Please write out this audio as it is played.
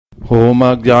Om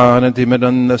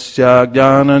Ajnanatimidandasya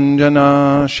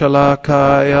Jnananjana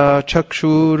Shalakaya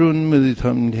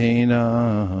Chakshurunmilitam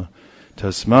Dhena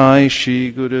Tasmai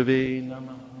Shri Gurave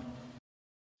Namah.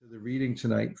 The reading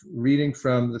tonight, reading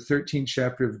from the 13th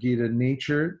chapter of Gita,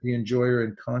 Nature, the Enjoyer,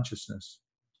 and Consciousness.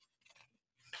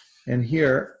 And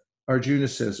here, Arjuna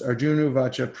says, Arjuna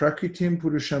vacha prakritim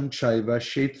purusham chaiva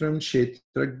shetram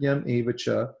shetrajnam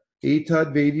evacha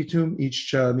etad veditum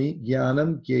ichchami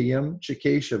jnanam gyayam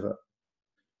chakeshava.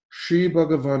 Shri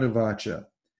Bhagavanu vacha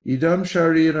idam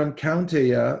shariram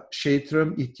kaunteya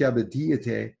shetram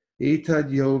ityabadiyate etad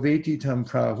yoveti tam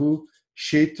prahu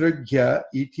shetragya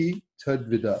iti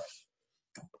tadvida.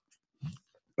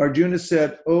 Arjuna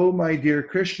said, "Oh, my dear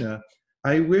Krishna,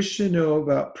 I wish to know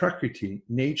about Prakriti,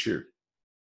 nature,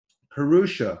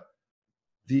 Purusha,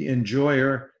 the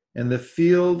enjoyer, and the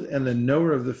field and the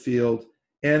knower of the field,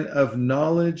 and of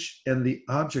knowledge and the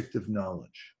object of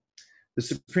knowledge." The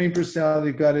Supreme Personality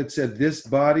of Godhead said, "This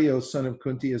body, O son of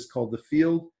Kunti, is called the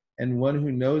field, and one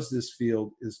who knows this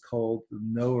field is called the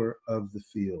knower of the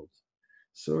field."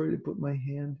 Sorry to put my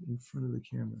hand in front of the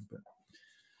camera, but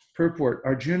purport.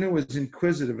 Arjuna was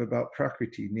inquisitive about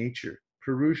Prakriti, nature,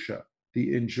 Purusha,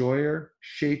 the enjoyer,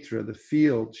 Kshetra, the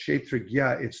field,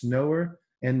 Kshetragya, its knower,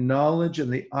 and knowledge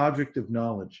and the object of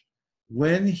knowledge.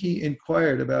 When he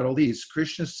inquired about all these,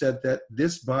 Krishna said that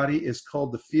this body is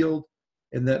called the field,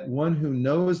 and that one who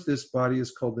knows this body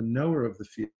is called the knower of the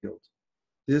field.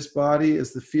 This body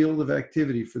is the field of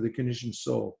activity for the conditioned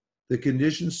soul. The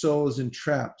conditioned soul is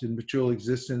entrapped in material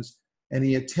existence, and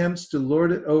he attempts to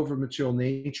lord it over material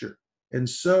nature. And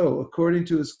so, according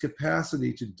to his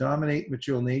capacity to dominate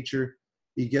material nature,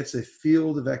 he gets a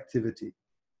field of activity.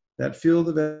 That field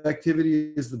of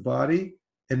activity is the body.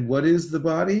 And what is the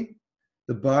body?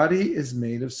 The body is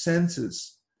made of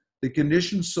senses. The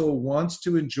conditioned soul wants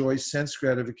to enjoy sense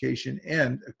gratification,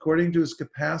 and according to his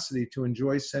capacity to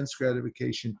enjoy sense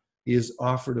gratification, he is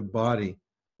offered a body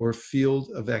or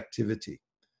field of activity.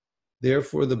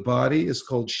 Therefore, the body is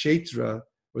called Kshetra,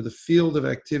 or the field of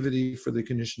activity for the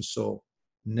conditioned soul.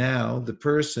 Now, the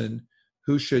person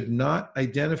who should not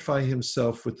identify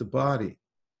himself with the body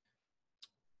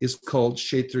is called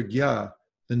Kshetragya,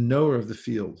 the knower of the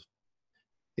field.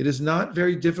 It is not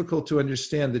very difficult to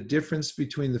understand the difference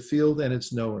between the field and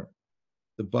its knower,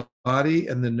 the body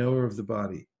and the knower of the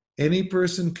body. Any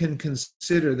person can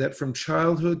consider that from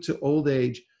childhood to old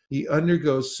age, he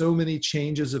undergoes so many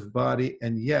changes of body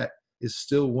and yet is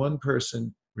still one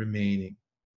person remaining.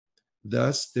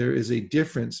 Thus, there is a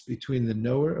difference between the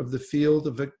knower of the field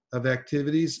of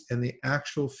activities and the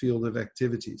actual field of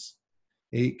activities.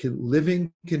 A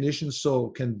living conditioned soul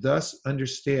can thus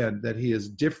understand that he is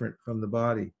different from the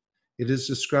body. It is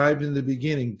described in the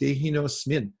beginning,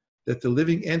 Dehinosmin, that the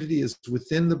living entity is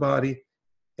within the body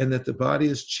and that the body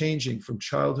is changing from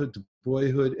childhood to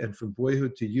boyhood and from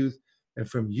boyhood to youth and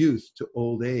from youth to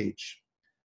old age.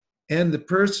 And the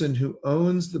person who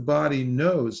owns the body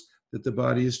knows that the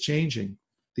body is changing.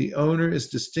 The owner is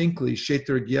distinctly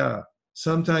Kshetragya.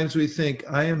 Sometimes we think,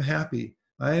 I am happy,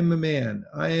 I am a man,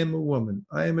 I am a woman,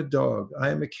 I am a dog, I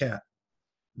am a cat.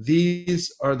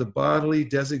 These are the bodily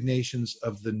designations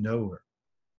of the knower.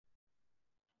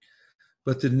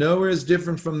 But the knower is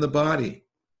different from the body.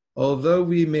 Although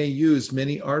we may use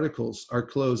many articles, our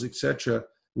clothes, etc.,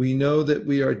 we know that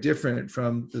we are different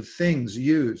from the things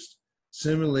used.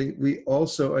 Similarly, we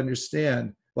also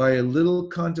understand by a little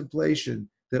contemplation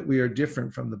that we are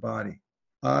different from the body.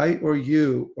 I or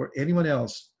you or anyone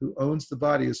else who owns the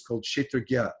body is called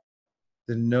Kshetragya,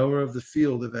 the knower of the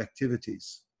field of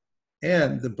activities.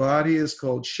 And the body is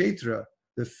called Kshetra,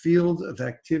 the field of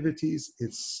activities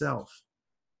itself.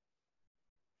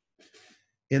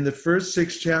 In the first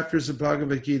 6 chapters of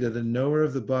Bhagavad Gita, the knower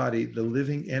of the body, the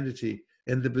living entity,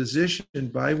 and the position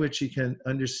by which he can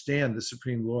understand the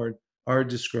Supreme Lord are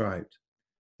described.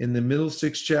 In the middle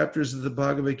 6 chapters of the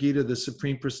Bhagavad Gita, the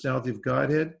Supreme Personality of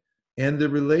Godhead and the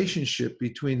relationship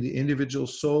between the individual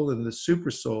soul and the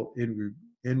supersoul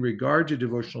in regard to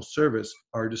devotional service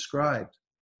are described.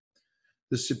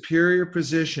 The superior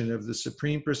position of the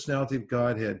Supreme Personality of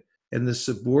Godhead and the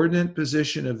subordinate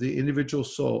position of the individual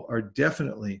soul are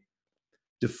definitely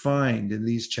defined in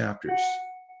these chapters.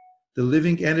 The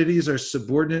living entities are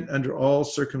subordinate under all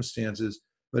circumstances,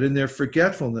 but in their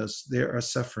forgetfulness, they are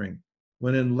suffering.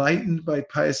 When enlightened by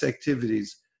pious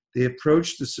activities, they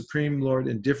approach the Supreme Lord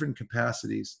in different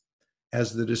capacities,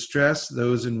 as the distressed,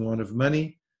 those in want of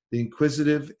money, the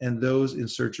inquisitive, and those in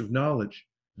search of knowledge.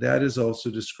 That is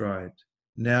also described.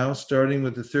 Now, starting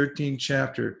with the 13th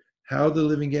chapter, how the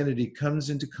living entity comes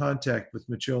into contact with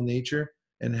material nature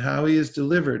and how he is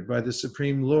delivered by the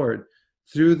Supreme Lord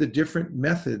through the different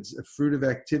methods of fruitive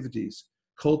activities,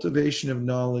 cultivation of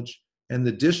knowledge, and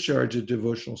the discharge of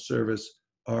devotional service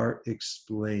are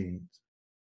explained.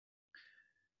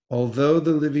 Although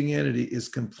the living entity is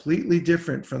completely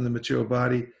different from the material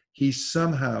body, he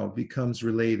somehow becomes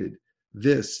related.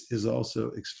 This is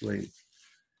also explained.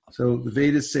 So the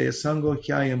Vedas say, Asango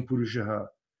Hyayam Purushaha.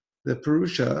 The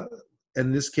Purusha,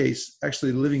 in this case,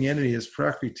 actually the living entity is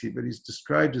Prakriti, but he's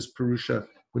described as Purusha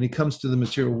when he comes to the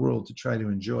material world to try to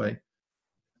enjoy.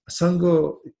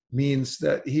 Asango means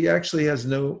that he actually has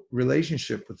no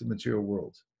relationship with the material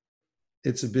world.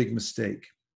 It's a big mistake.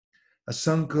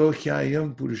 Asango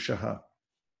Hyayam Purushaha.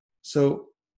 So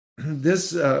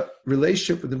this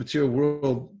relationship with the material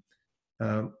world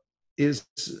is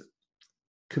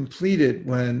completed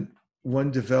when one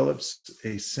develops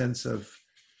a sense of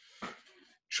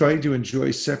trying to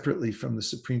enjoy separately from the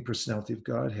Supreme Personality of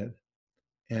Godhead.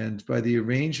 And by the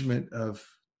arrangement of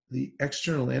the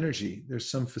external energy, there's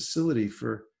some facility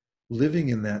for living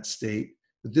in that state.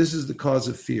 But this is the cause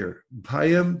of fear.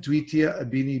 Bhayam dvitiya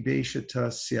abhinibheshata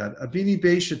syad.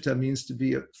 Abhinibheshata means to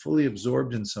be fully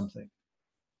absorbed in something.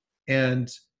 And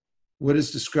what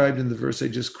is described in the verse I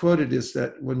just quoted is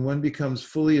that when one becomes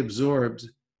fully absorbed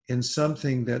in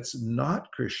something that's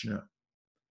not Krishna,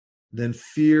 then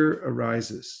fear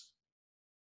arises.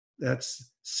 That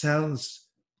sounds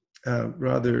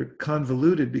rather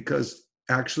convoluted because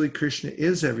actually Krishna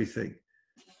is everything.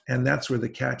 And that's where the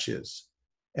catch is.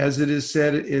 As it is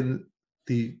said in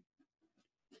the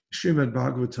Srimad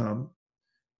Bhagavatam,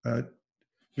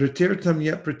 Ratirtam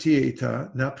yat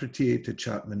pratyeta na pratyeta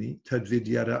chatmani tad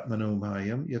vidyaratmano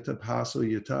mayam yataphaso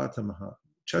yatatamaha.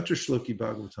 Chaturshloki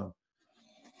Bhagavatam.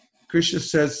 Krishna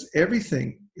says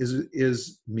everything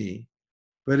is me,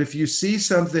 but if you see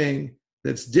something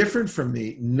that's different from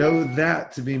me, know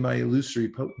that to be my illusory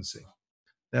potency.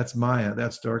 That's Maya,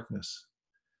 that's darkness.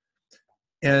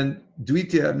 And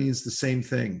Dvitya means the same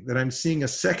thing, that I'm seeing a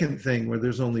second thing where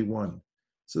there's only one.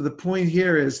 So the point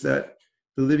here is that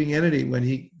the living entity, when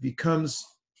he becomes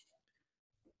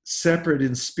separate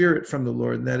in spirit from the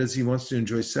Lord, and that is he wants to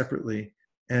enjoy separately,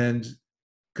 and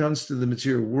comes to the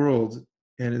material world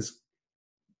and is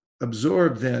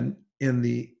absorbed then in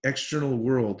the external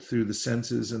world through the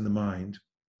senses and the mind,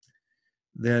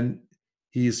 then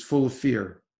he is full of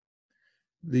fear.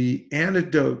 The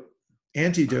antidote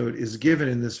is given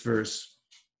in this verse.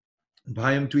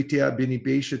 Bhayam dvitya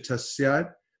abhinibheshata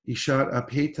syat ishat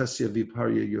aphetasya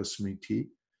viparya yosmriti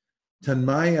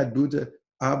tanmaya adbhuta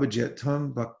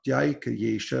abhajetam bhaktyayika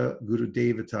yesha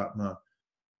gurudevatatma.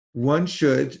 One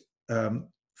should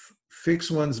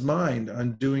fix one's mind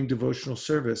on doing devotional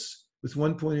service with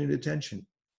one pointed attention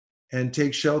and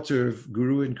take shelter of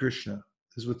Guru and Krishna,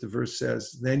 is what the verse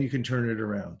says. Then you can turn it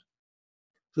around.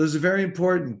 So this is very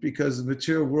important because the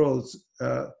material world is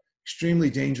an extremely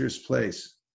dangerous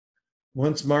place.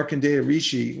 Once Markandeya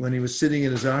Rishi, when he was sitting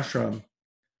in his ashram,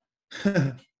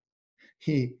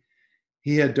 he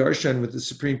had darshan with the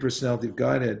Supreme Personality of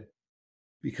Godhead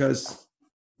because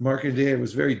Markandeya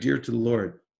was very dear to the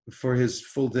Lord for his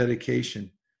full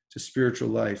dedication to spiritual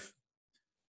life.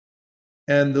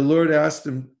 And the Lord asked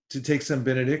him to take some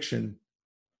benediction.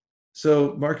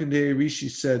 So Markandeya Rishi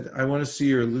said, I want to see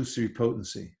your illusory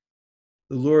potency.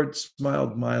 The Lord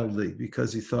smiled mildly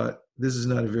because he thought, this is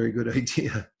not a very good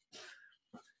idea.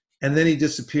 And then he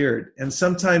disappeared. And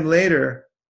sometime later,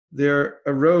 there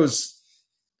arose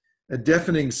a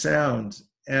deafening sound,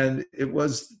 and it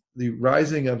was the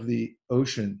rising of the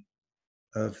ocean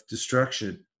of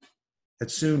destruction. It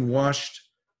soon washed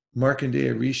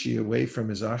Markandeya Rishi away from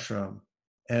his ashram.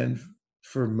 And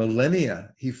for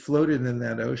millennia, he floated in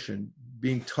that ocean,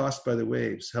 being tossed by the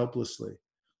waves helplessly,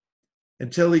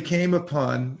 until he came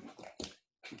upon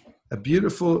a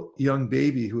beautiful young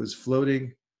baby who was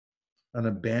floating on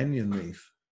a banyan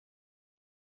leaf.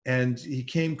 And he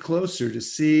came closer to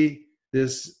see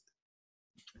this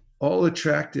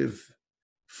all-attractive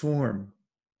form.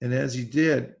 And as he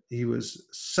did, he was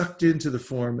sucked into the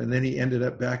form, and then he ended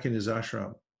up back in his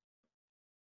ashram.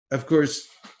 Of course,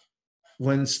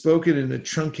 when spoken in a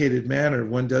truncated manner,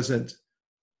 one doesn't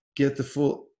get the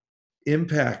full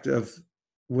impact of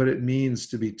what it means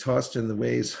to be tossed in the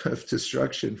waves of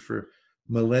destruction for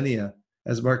millennia,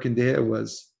 as Markandeya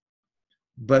was.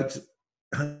 But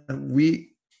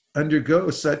we undergo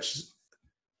such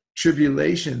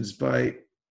tribulations by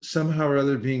somehow or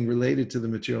other being related to the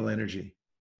material energy.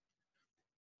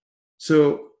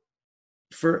 So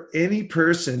for any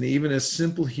person, even a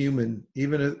simple human,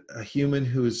 even a human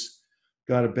who's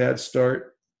got a bad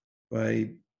start by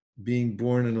being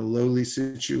born in a lowly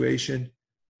situation,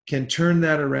 can turn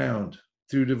that around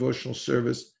through devotional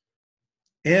service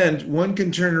And one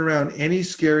can turn around any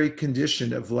scary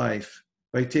condition of life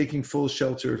by taking full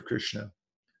shelter of Krishna,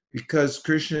 because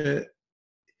Krishna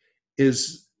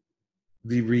is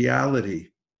the reality,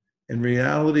 and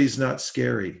reality is not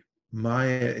scary. Maya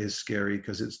is scary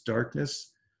because it's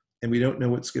darkness and we don't know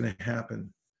what's going to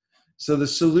happen. So the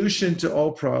solution to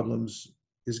all problems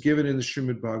is given in the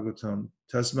Srimad Bhagavatam.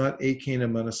 Tasmat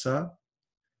ekena manasa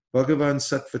Bhagavan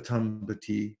Sattvatam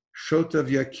Bhati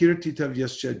Shrotavya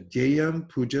Kirtitavyascha Deyam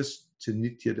Pujas to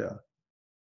Nityada.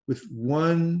 With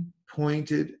one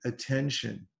pointed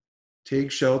attention,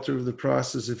 take shelter of the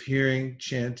process of hearing,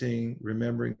 chanting,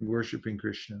 remembering, worshiping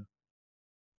Krishna.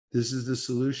 This is the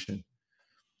solution.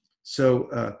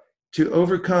 So to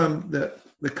overcome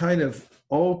the kind of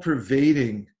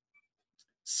all-pervading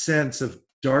sense of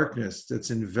darkness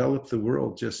that's enveloped the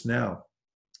world just now,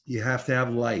 you have to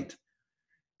have light.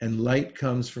 And light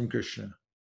comes from Krishna.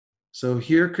 So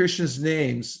hear Krishna's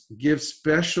names, give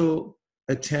special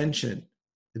attention.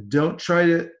 Don't try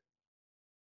to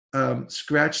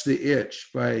scratch the itch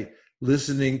by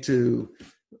listening to,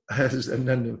 as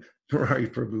Ananda Murari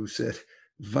Prabhu said,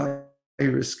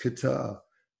 virus kata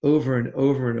over and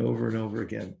over and over and over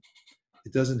again.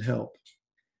 It doesn't help.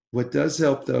 What does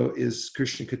help, though, is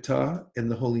Krishna kata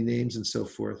and the holy names and so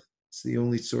forth. It's the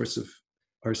only source of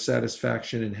our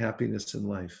satisfaction and happiness in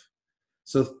life.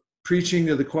 So preaching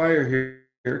to the choir here,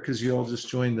 because you all just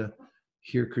joined the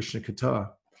Hear Krishna Katha,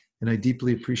 and I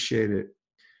deeply appreciate it.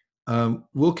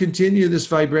 We'll continue this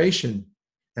vibration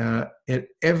at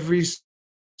every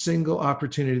single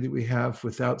opportunity that we have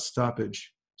without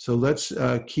stoppage. So let's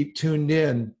keep tuned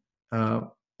in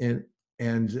and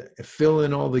fill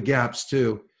in all the gaps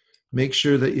too. Make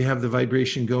sure that you have the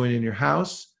vibration going in your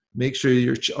house. Make sure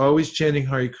you're always chanting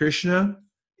Hare Krishna,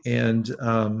 and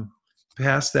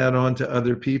pass that on to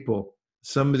other people.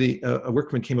 Somebody, a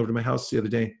workman came over to my house the other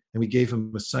day, and we gave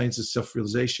him a Science of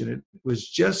Self-Realization. It was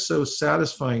just so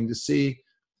satisfying to see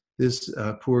this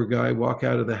poor guy walk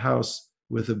out of the house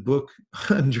with a book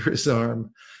under his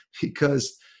arm,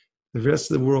 because the rest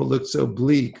of the world looked so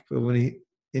bleak. But when he,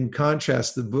 in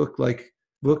contrast, the book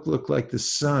looked like the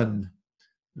sun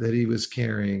that he was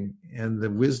carrying, and the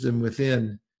wisdom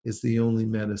within is the only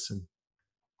medicine.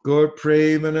 Gaur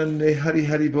Premanande Hari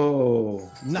Hari Bo.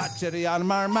 Nachari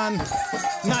Armarman,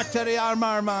 Nachari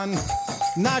Armarman,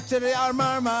 Nachari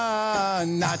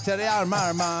Armarman, Nachari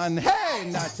Armarman,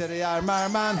 hey, Nachari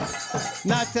Armarman,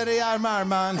 Nachari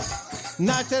Armarman,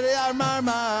 Nachari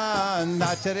Armarman,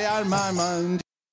 Nachari Armarman.